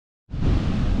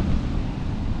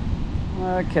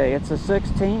Okay, it's the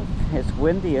 16th. It's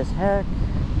windy as heck,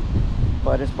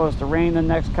 but it's supposed to rain the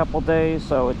next couple days,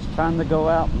 so it's time to go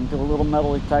out and do a little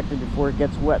metal detecting before it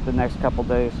gets wet the next couple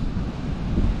days.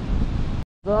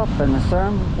 Up and the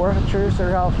sun temperatures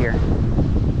are out here.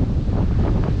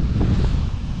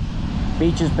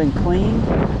 Beach has been cleaned.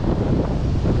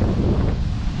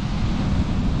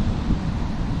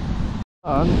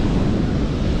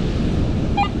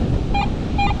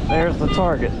 There's the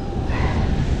target.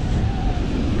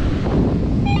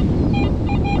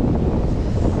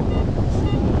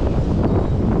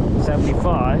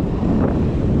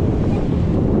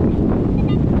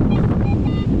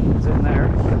 It's in there.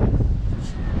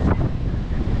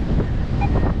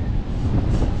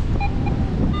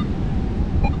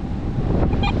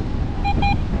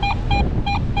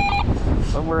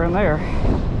 Somewhere in there.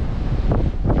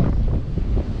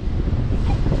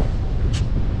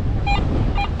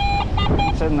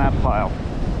 It's in that pile.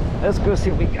 Let's go see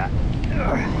what we got.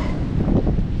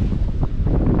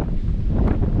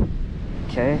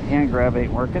 Okay, hand grab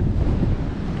ain't working.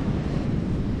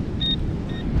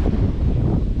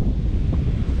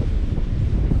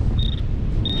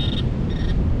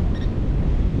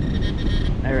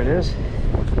 There it is.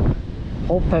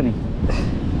 Whole penny.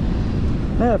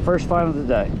 Yeah, first find of the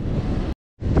day.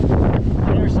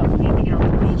 There's something we need to get on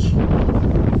the beach. I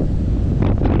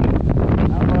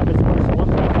don't know if it's supposed to look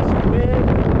like a squid.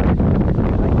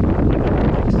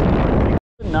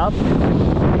 Enough.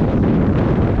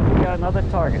 We got another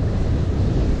target.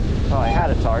 Oh, I had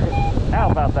a target. How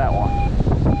about that one?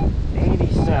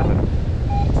 87.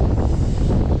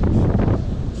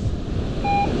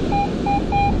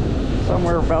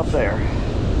 Somewhere about there.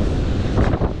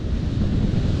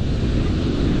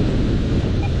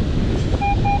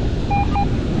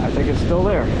 I think it's still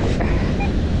there.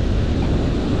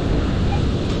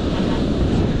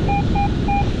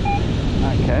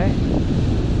 Okay.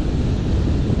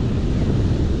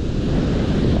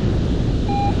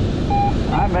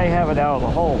 I may have it out of the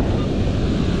hole.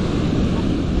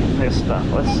 This stuff.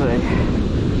 Let's see.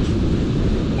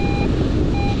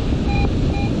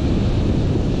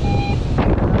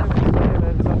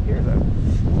 It's up here though.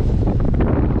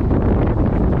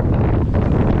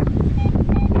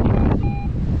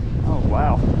 Oh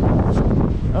wow.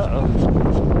 Uh-oh.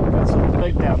 Got something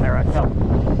big down there, I felt.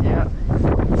 Yeah.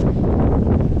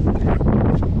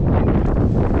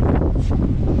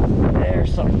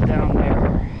 There's something down there.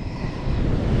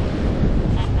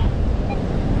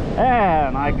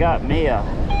 And I got me a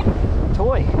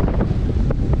toy.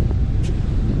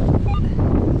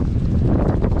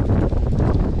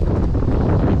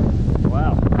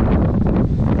 Wow.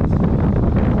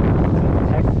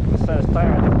 Heck, it says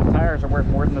tires. The tires are worth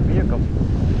more than the vehicle.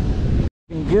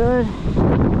 Good.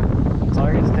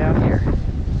 Target's down here.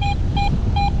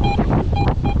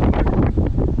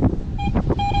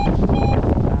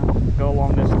 Go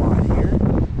along this line here.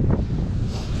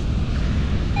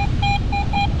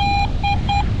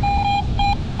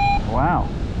 Wow,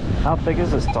 how big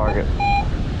is this target?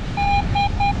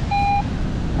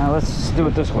 Now let's do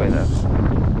it this way then.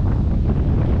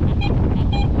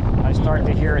 I start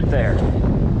to hear it there.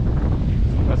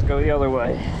 Let's go the other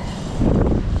way.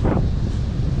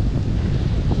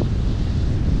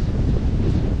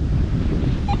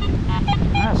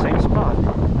 Ah, same spot.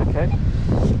 Okay.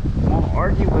 Won't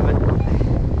argue with it.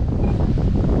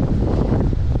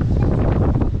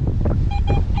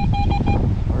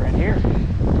 We're in here.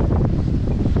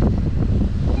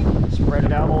 Spread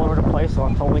it out all over the place so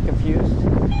I'm totally confused.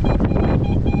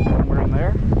 Somewhere in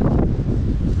there.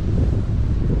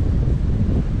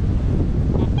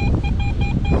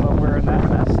 Somewhere in that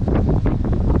nest.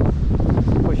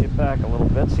 Push it back a little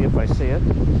bit, see if I see it.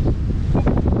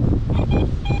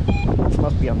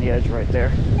 Must be on the edge right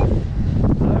there.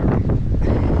 Alright.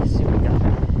 Let's see what we got.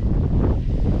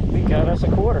 We got us a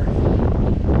quarter.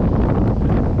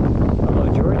 Hello,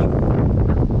 George.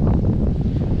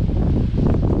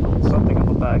 Something on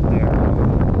the back there.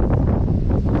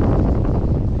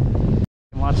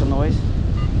 Lots of noise.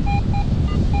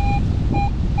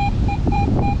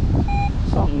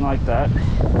 Something like that.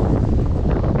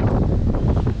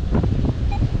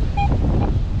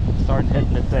 Starting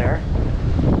hitting it there.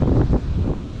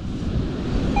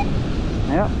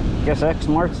 Yeah, guess X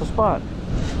marks the spot.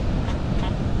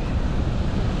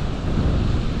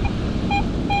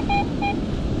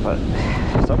 But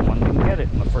someone didn't get it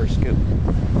in the first scoop.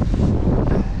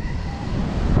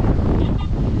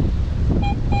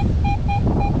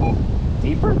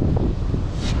 Deeper?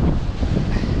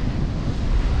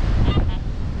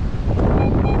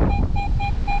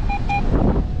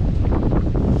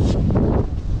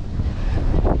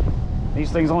 These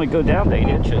things only go down to 8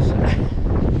 inches.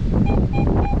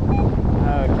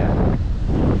 Okay.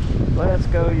 Let's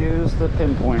go use the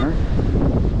pinpointer.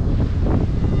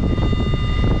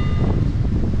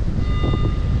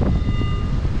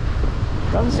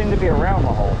 Doesn't seem to be around the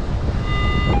hole.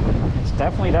 It's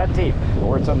definitely that deep,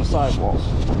 or it's on the sidewalls.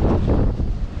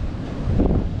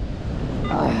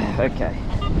 Okay.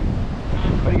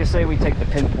 What do you say we take the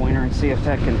pinpointer and see if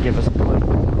that can give us a clue?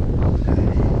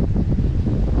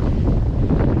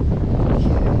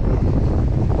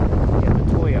 Get the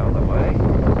toy out of the way.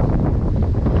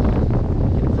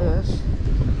 Get this.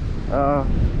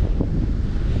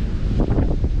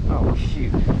 Oh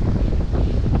shoot.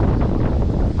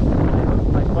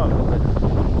 I thought it was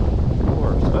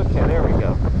worse. Okay, there we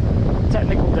go.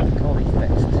 Technical difficulty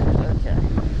fixed. Okay.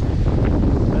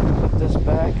 Let's put this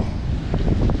back.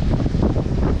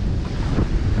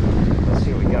 Let's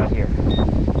see what we got here.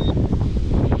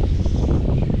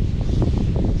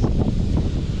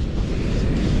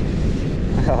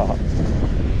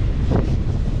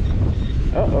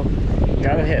 Uh-oh.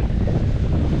 Got it hit.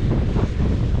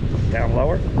 Down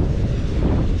lower.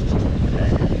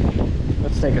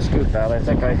 Let's take a scoop out. I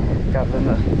think I got it in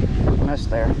the mess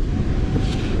there.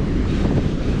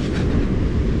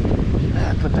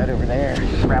 Put that over there.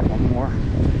 Grab one more.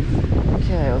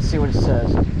 Okay, let's see what it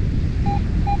says.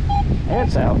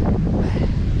 It's out.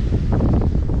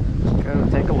 Let's go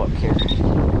take a look here.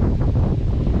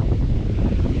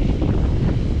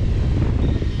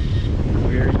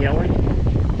 We're yelling.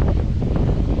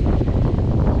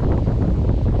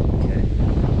 Okay.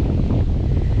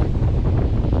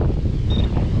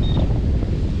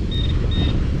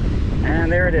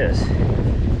 And there it is.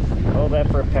 Oh, that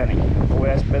for a penny. Boy,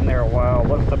 that's been there a while.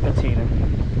 Look at the patina.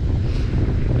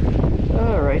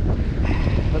 Alright.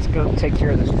 Let's go take care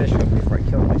of this fish hook before I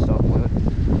kill myself with it.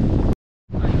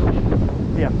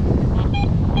 Yeah.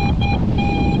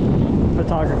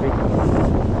 Photography.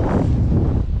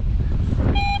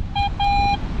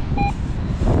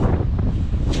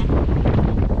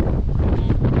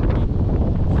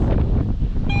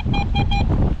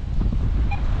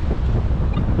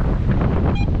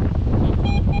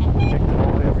 Take it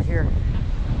all the way over here.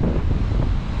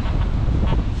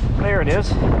 There it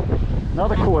is.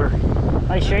 Another quarter.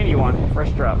 Nice shiny one.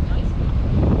 Fresh drop.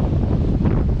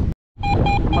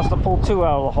 Must have pulled two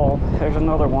out of the hole. There's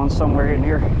another one somewhere in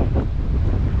here.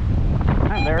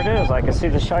 And there it is. I can see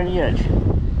the shiny edge.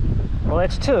 Well,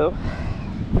 that's two.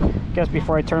 Guess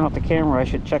before I turn off the camera, I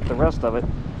should check the rest of it.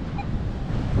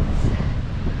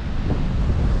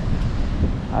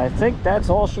 I think that's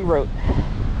all she wrote.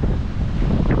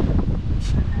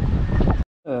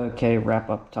 Okay, wrap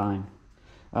up time.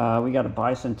 We got a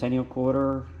bicentennial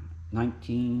quarter,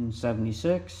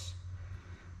 1976,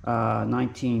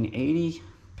 1980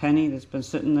 penny that's been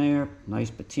sitting there. Nice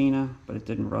patina, but it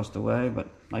didn't rust away, but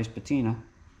nice patina.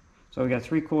 So we got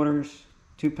 3 quarters,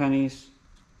 2 pennies,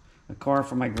 a car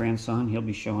for my grandson. He'll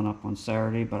be showing up on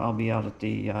Saturday, but I'll be out at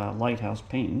the lighthouse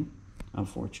painting,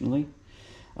 unfortunately.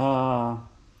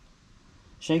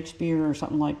 Shakespeare or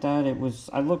something like that. It was,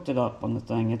 I looked it up on the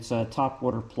thing. It's a top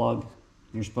water plug.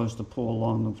 You're supposed to pull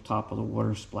along the top of the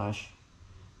water splash.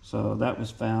 So that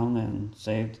was found and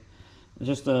saved.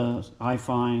 Just a eye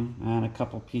fine and a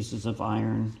couple pieces of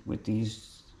iron with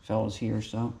these fellas here.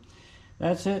 So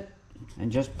that's it. And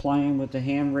just playing with the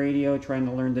ham radio, trying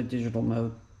to learn the digital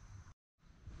mode.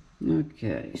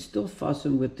 Okay, still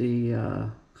fussing with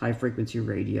the high frequency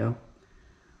radio.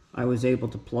 I was able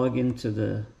to plug into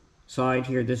the side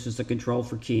here. This is the control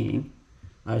for keying.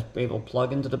 I was able to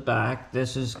plug into the back.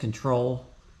 This is control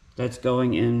that's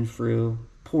going in through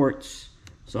ports.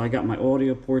 So I got my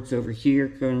audio ports over here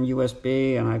going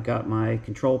USB, and I've got my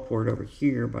control port over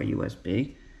here by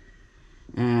USB.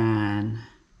 And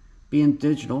being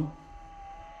digital,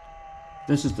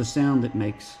 this is the sound it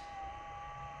makes.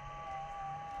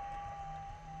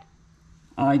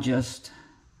 I just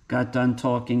got done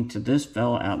talking to this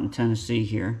fella out in Tennessee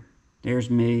here. There's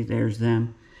me, there's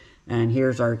them. And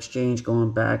here's our exchange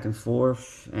going back and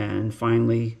forth. And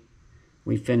finally,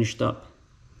 we finished up.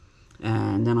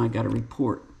 And then I got a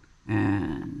report.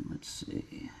 And let's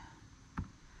see.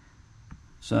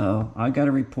 So I got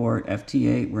a report,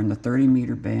 FT8, we're in the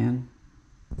 30-meter band.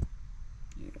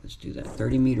 Yeah, let's do that,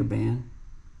 30-meter band,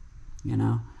 you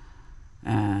know.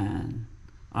 And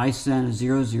I sent a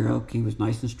 0-0, he was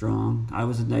nice and strong. I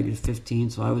was a -15,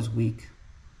 so I was weak,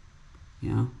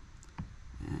 you know.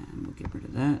 And we'll get rid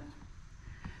of that.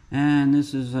 And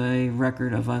this is a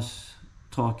record of us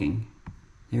talking.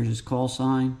 Here's his call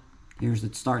sign. Here's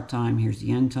the start time. Here's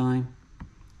the end time.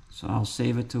 So I'll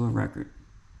save it to a record.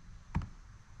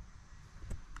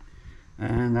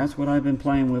 And that's what I've been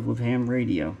playing with ham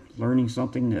radio, learning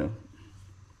something new.